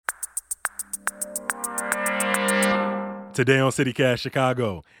Today on CityCast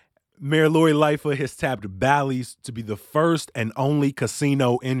Chicago, Mayor Lori Lightfoot has tapped Bally's to be the first and only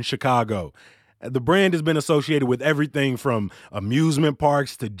casino in Chicago. The brand has been associated with everything from amusement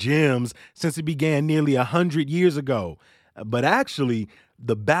parks to gyms since it began nearly 100 years ago. But actually,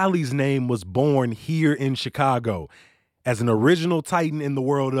 the Bally's name was born here in Chicago as an original titan in the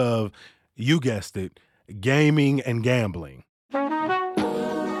world of, you guessed it, gaming and gambling.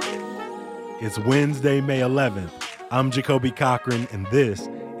 It's Wednesday, May 11th. I'm Jacoby Cochran, and this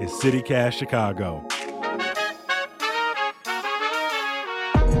is CityCast Chicago.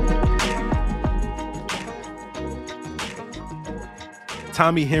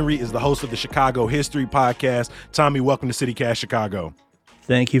 Tommy Henry is the host of the Chicago History Podcast. Tommy, welcome to CityCast Chicago.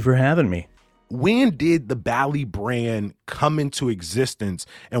 Thank you for having me. When did the Bally brand come into existence,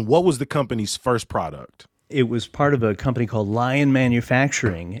 and what was the company's first product? It was part of a company called Lion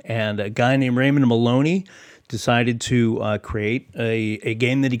Manufacturing, and a guy named Raymond Maloney decided to create a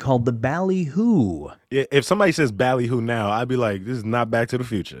game that he called the Ballyhoo. If somebody says Ballyhoo now, I'd be like, this is not Back to the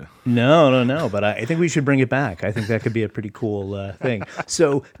Future. No, but I think we should bring it back. I think that could be a pretty cool thing.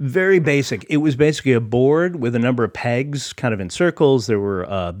 So very basic. It was basically a board with a number of pegs kind of in circles. There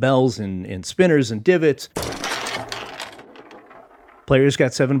were bells and spinners and divots. Players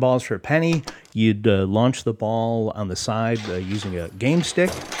got 7 balls for a penny. You'd launch the ball on the side using a game stick.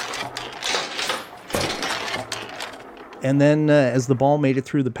 And then as the ball made it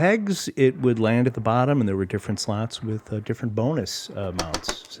through the pegs, it would land at the bottom, and there were different slots with different bonus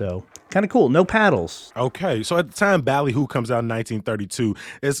amounts. So kind of cool. No paddles. Okay, so at the time Ballyhoo comes out in 1932,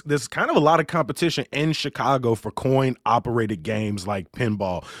 there's kind of a lot of competition in Chicago for coin-operated games like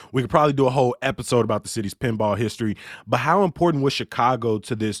pinball. We could probably do a whole episode about the city's pinball history, but how important was Chicago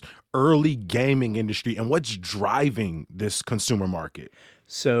to this early gaming industry, and what's driving this consumer market?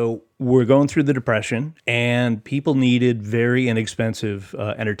 So we're going through the Depression, and people needed very inexpensive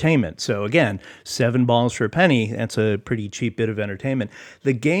entertainment. So again, 7 balls for a penny, that's a pretty cheap bit of entertainment.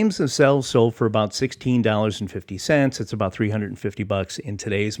 The games themselves sold for about $16.50. It's about $350 in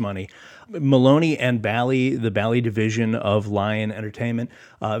today's money. Maloney and Bally, the Bally division of Lion Entertainment,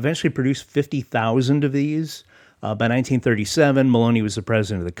 eventually produced 50,000 of these. By 1937, Maloney was the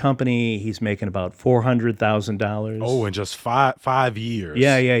president of the company. He's making about $400,000. Oh, in just five years.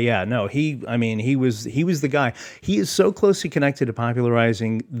 Yeah. No, he was the guy. He is so closely connected to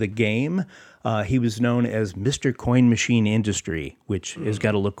popularizing the game. He was known as Mr. Coin Machine Industry, which has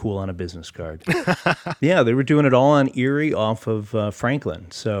got to look cool on a business card. Yeah, they were doing it all on Erie off of Franklin.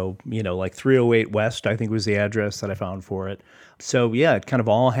 So, like 308 West, I think was the address that I found for it. So, yeah, it kind of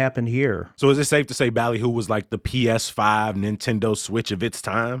all happened here. So is it safe to say Ballyhoo was like the PS5 Nintendo Switch of its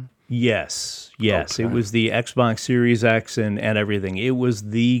time? Yes. Okay. It was the Xbox Series X and everything. It was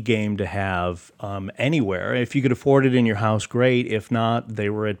the game to have anywhere. If you could afford it in your house, great. If not,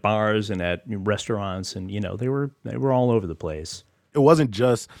 they were at bars and at restaurants, and they were all over the place. It wasn't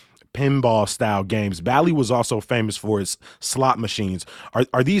just pinball style games. Bally was also famous for its slot machines.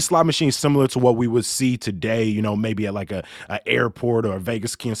 Are these slot machines similar to what we would see today, maybe at like a airport or a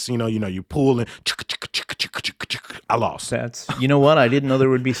Vegas casino, you pull and I lost. That's, what? I didn't know there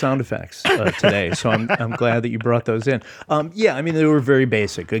would be sound effects today, so I'm glad that you brought those in. They were very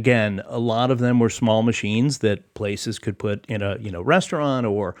basic. Again, a lot of them were small machines that places could put in a restaurant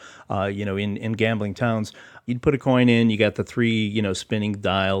or in gambling towns. You'd put a coin in, you got the 3 spinning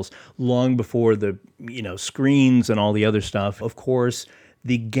dials. Long before the screens and all the other stuff, of course,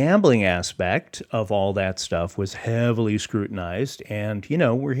 the gambling aspect of all that stuff was heavily scrutinized. And,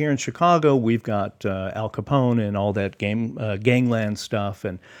 we're here in Chicago. We've got Al Capone and all that gangland stuff.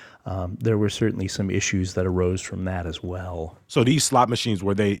 And there were certainly some issues that arose from that as well. So these slot machines,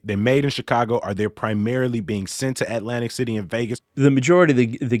 were they made in Chicago? Are they primarily being sent to Atlantic City and Vegas? The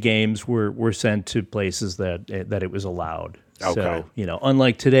majority of the games were sent to places that it was allowed. Okay. So,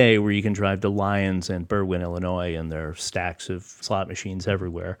 unlike today where you can drive to Lyons and Berwyn, Illinois, and there are stacks of slot machines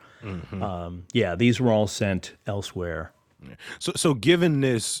everywhere. Mm-hmm. These were all sent elsewhere. So given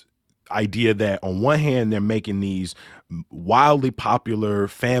this idea that on one hand, they're making these wildly popular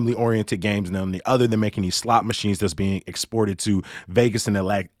family-oriented games, and on the other, they're making these slot machines that's being exported to Vegas and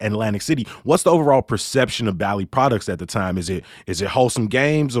Atlantic City. What's the overall perception of Bally products at the time? Is it wholesome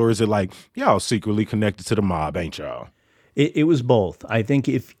games, or is it like, y'all secretly connected to the mob, ain't y'all? It was both. I think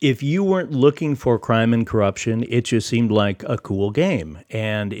if you weren't looking for crime and corruption, it just seemed like a cool game.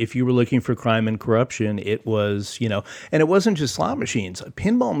 And if you were looking for crime and corruption, it was, and it wasn't just slot machines.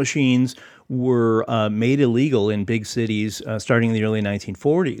 Pinball machines were made illegal in big cities starting in the early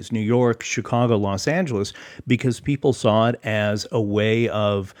 1940s, New York, Chicago, Los Angeles, because people saw it as a way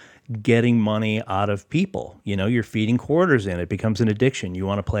of getting money out of people. You know, you're feeding quarters in. It becomes an addiction. You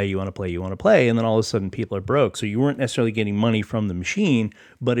want to play, you want to play, you want to play, and then all of a sudden people are broke. So you weren't necessarily getting money from the machine,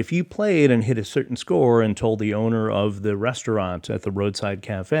 but if you played and hit a certain score and told the owner of the restaurant at the roadside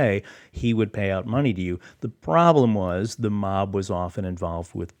cafe, he would pay out money to you. The problem was the mob was often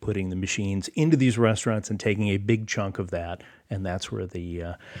involved with putting the machines into these restaurants and taking a big chunk of that, and that's where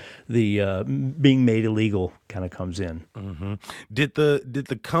the being made illegal kind of comes in. Mm-hmm. Did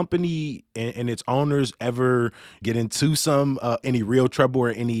the company and its owners ever get into any real trouble or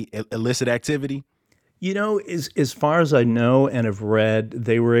any illicit activity? You know, as far as I know and have read,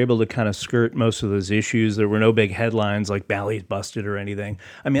 they were able to kind of skirt most of those issues. There were no big headlines like Bally's busted or anything.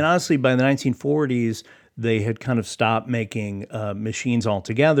 I mean, honestly, by the 1940s, they had kind of stopped making machines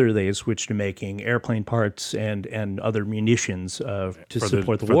altogether. They had switched to making airplane parts and other munitions to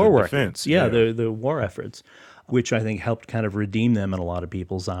support the war work. Defense. Yeah, the war efforts, which I think helped kind of redeem them in a lot of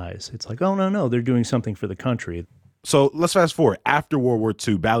people's eyes. It's like, oh, no, they're doing something for the country. So let's fast forward. After World War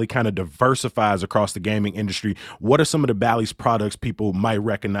II, Bally kind of diversifies across the gaming industry. What are some of the Bally's products people might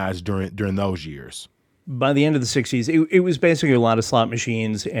recognize during those years? By the end of the 60s, it was basically a lot of slot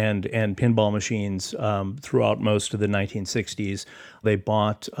machines and pinball machines throughout most of the 1960s. They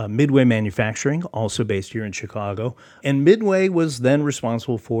bought Midway Manufacturing, also based here in Chicago. And Midway was then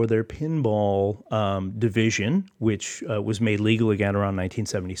responsible for their pinball division, which was made legal again around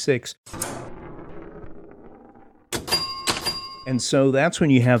 1976. And so that's when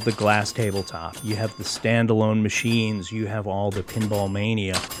you have the glass tabletop, you have the standalone machines, you have all the pinball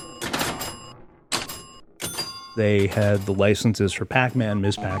mania. They had the licenses for Pac-Man,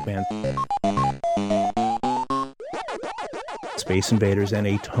 Ms. Pac-Man, Space Invaders, and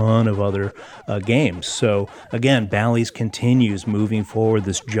a ton of other games. So again, Bally's continues moving forward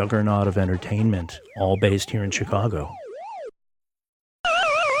this juggernaut of entertainment, all based here in Chicago.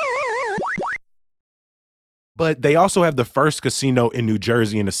 But they also have the first casino in New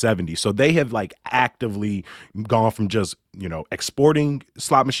Jersey in the 70s. So they have like actively gone from just, exporting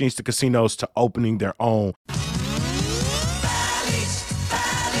slot machines to casinos to opening their own.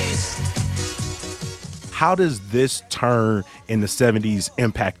 How does this turn in the 70s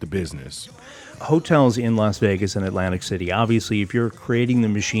impact the business? Hotels in Las Vegas and Atlantic City, obviously, if you're creating the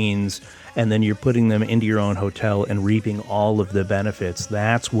machines and then you're putting them into your own hotel and reaping all of the benefits,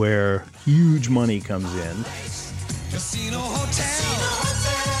 that's where huge money comes in. Casino Hotel.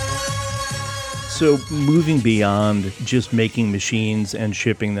 So moving beyond just making machines and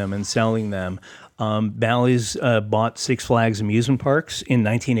shipping them and selling them, Bally's bought Six Flags amusement parks in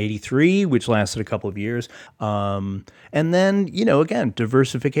 1983, which lasted a couple of years. And then, again,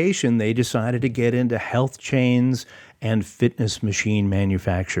 diversification. They decided to get into health chains and fitness machine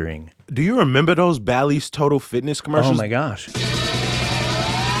manufacturing. Do you remember those Bally's Total Fitness commercials? Oh, my gosh.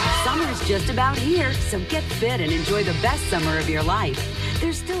 Summer's just about here, so get fit and enjoy the best summer of your life.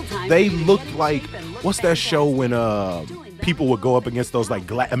 There's still time. They looked like, what's that show when people would go up against those like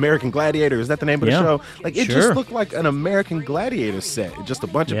American Gladiator? Is that the name of the show? Like it just looked like an American Gladiator set. Just a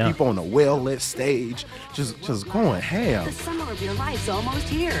bunch of people on a well-lit stage, just going ham. The summer of your life's almost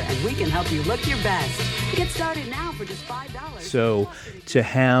here, and we can help you look your best. Get started now for just $5. So to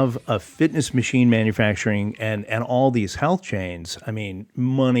have a fitness machine manufacturing and all these health chains, I mean,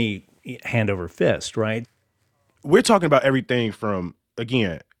 money hand over fist, right? We're talking about everything from,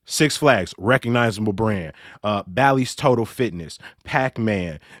 again, Six Flags, recognizable brand, Bally's Total Fitness,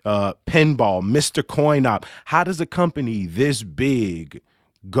 Pac-Man, Pinball, Mr. Coin-Op. How does a company this big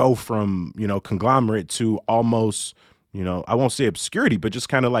go from, conglomerate to almost, I won't say obscurity, but just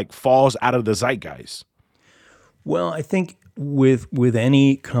kind of like falls out of the zeitgeist? Well, I think with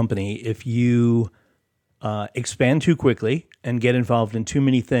any company, if you expand too quickly and get involved in too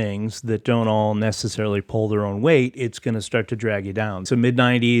many things that don't all necessarily pull their own weight, it's going to start to drag you down. So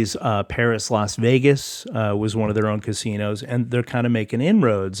mid-90s, Paris, Las Vegas was one of their own casinos, and they're kind of making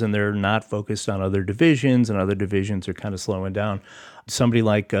inroads, and they're not focused on other divisions, and other divisions are kind of slowing down. Somebody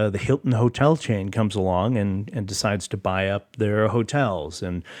like the Hilton hotel chain comes along and decides to buy up their hotels.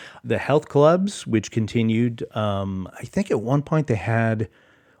 And the health clubs, which continued, I think at one point they had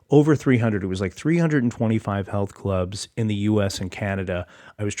over 300. It was like 325 health clubs in the U.S. and Canada.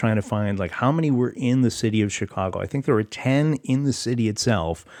 I was trying to find like how many were in the city of Chicago. I think there were 10 in the city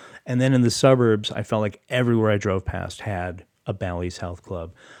itself. And then in the suburbs, I felt like everywhere I drove past had a Bally's Health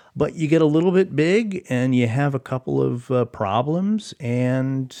Club. But you get a little bit big and you have a couple of problems,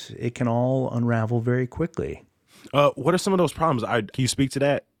 and it can all unravel very quickly. What are some of those problems? Can you speak to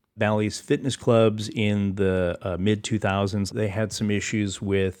that? Bally's fitness clubs in the mid-2000s, they had some issues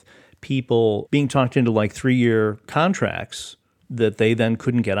with people being talked into like 3-year contracts that they then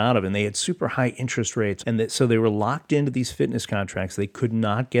couldn't get out of. And they had super high interest rates. And so they were locked into these fitness contracts they could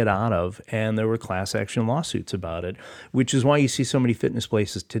not get out of. And there were class action lawsuits about it, which is why you see so many fitness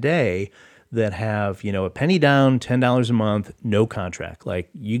places today that have, a penny down, $10 a month, no contract. Like,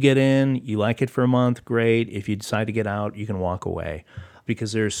 you get in, you like it for a month, great. If you decide to get out, you can walk away.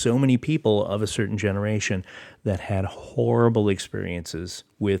 Because there are so many people of a certain generation that had horrible experiences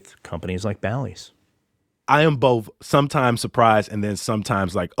with companies like Bally's. I am both sometimes surprised and then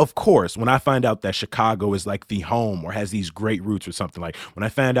sometimes like, of course, when I find out that Chicago is like the home or has these great roots or something, like when I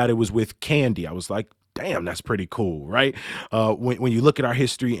found out it was with Candy, I was like, damn, that's pretty cool, right? When you look at our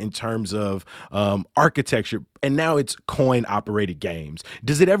history in terms of architecture, and now it's coin-operated games,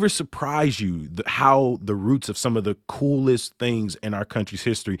 does it ever surprise you how the roots of some of the coolest things in our country's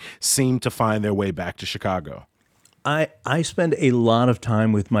history seem to find their way back to Chicago? I spend a lot of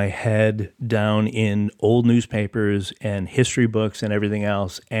time with my head down in old newspapers and history books and everything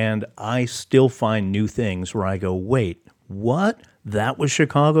else, and I still find new things where I go, wait, what? That was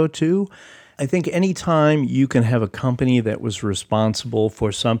Chicago too? I think anytime you can have a company that was responsible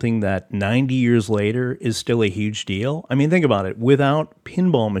for something that 90 years later is still a huge deal. I mean, think about it. Without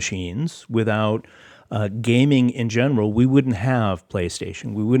pinball machines, without gaming in general, we wouldn't have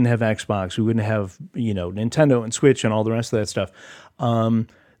PlayStation, we wouldn't have Xbox, we wouldn't have, Nintendo and Switch and all the rest of that stuff.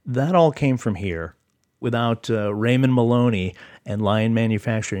 That all came from here. Without Raymond Maloney and Lion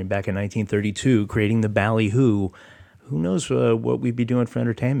Manufacturing back in 1932 creating the Ballyhoo, who knows what we'd be doing for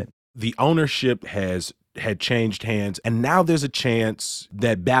entertainment. The ownership had changed hands, and now there's a chance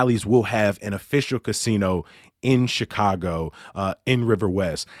that Bally's will have an official casino in Chicago, in River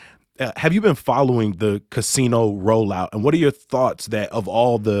West. Have you been following the casino rollout, and what are your thoughts that of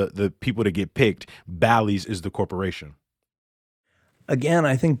all the people that get picked, Bally's is the corporation? Again,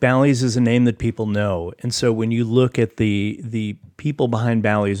 I think Bally's is a name that people know. And so when you look at the people behind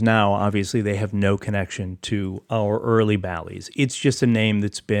Bally's now, obviously they have no connection to our early Bally's. It's just a name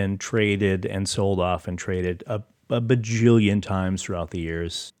that's been traded and sold off and traded a bajillion times throughout the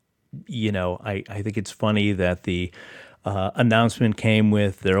years. I think it's funny that the announcement came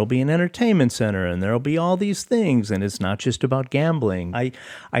with there'll be an entertainment center and there'll be all these things, and it's not just about gambling.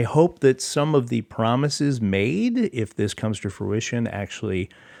 I hope that some of the promises made, if this comes to fruition, actually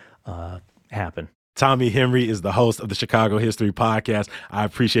happen. Tommy Henry is the host of the Chicago History Podcast. I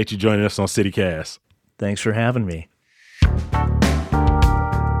appreciate you joining us on CityCast. Thanks for having me.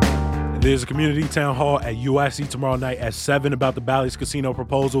 There's a community town hall at UIC tomorrow night at 7 about the Bally's Casino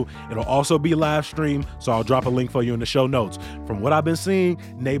proposal. It'll also be live streamed, so I'll drop a link for you in the show notes. From what I've been seeing,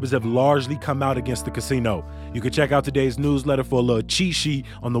 neighbors have largely come out against the casino. You can check out today's newsletter for a little cheat sheet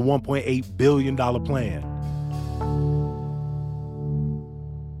on the $1.8 billion plan.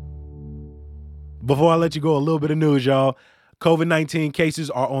 Before I let you go, a little bit of news, y'all. COVID-19 cases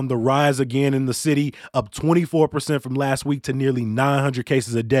are on the rise again in the city, up 24% from last week to nearly 900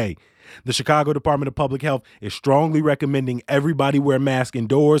 cases a day. The Chicago Department of Public Health is strongly recommending everybody wear masks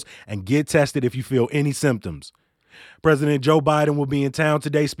indoors and get tested if you feel any symptoms. President Joe Biden will be in town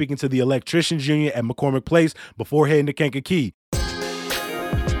today speaking to the Electricians Union at McCormick Place before heading to Kankakee.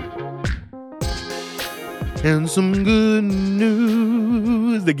 And some good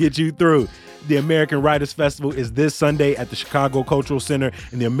news to get you through. The American Writers Festival is this Sunday at the Chicago Cultural Center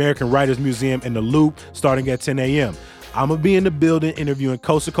in the American Writers Museum in the Loop, starting at 10 a.m. I'm going to be in the building interviewing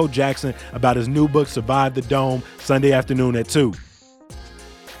Kosako Jackson about his new book, Survive the Dome, Sunday afternoon at 2.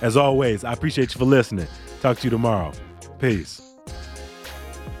 As always, I appreciate you for listening. Talk to you tomorrow. Peace.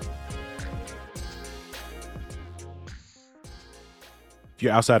 If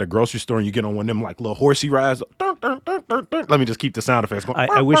you're outside a grocery store and you get on one of them like little horsey rides, let me just keep the sound effects going.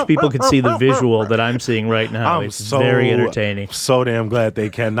 I wish people could see the visual that I'm seeing right now. It's very entertaining. So damn glad they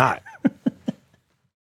cannot.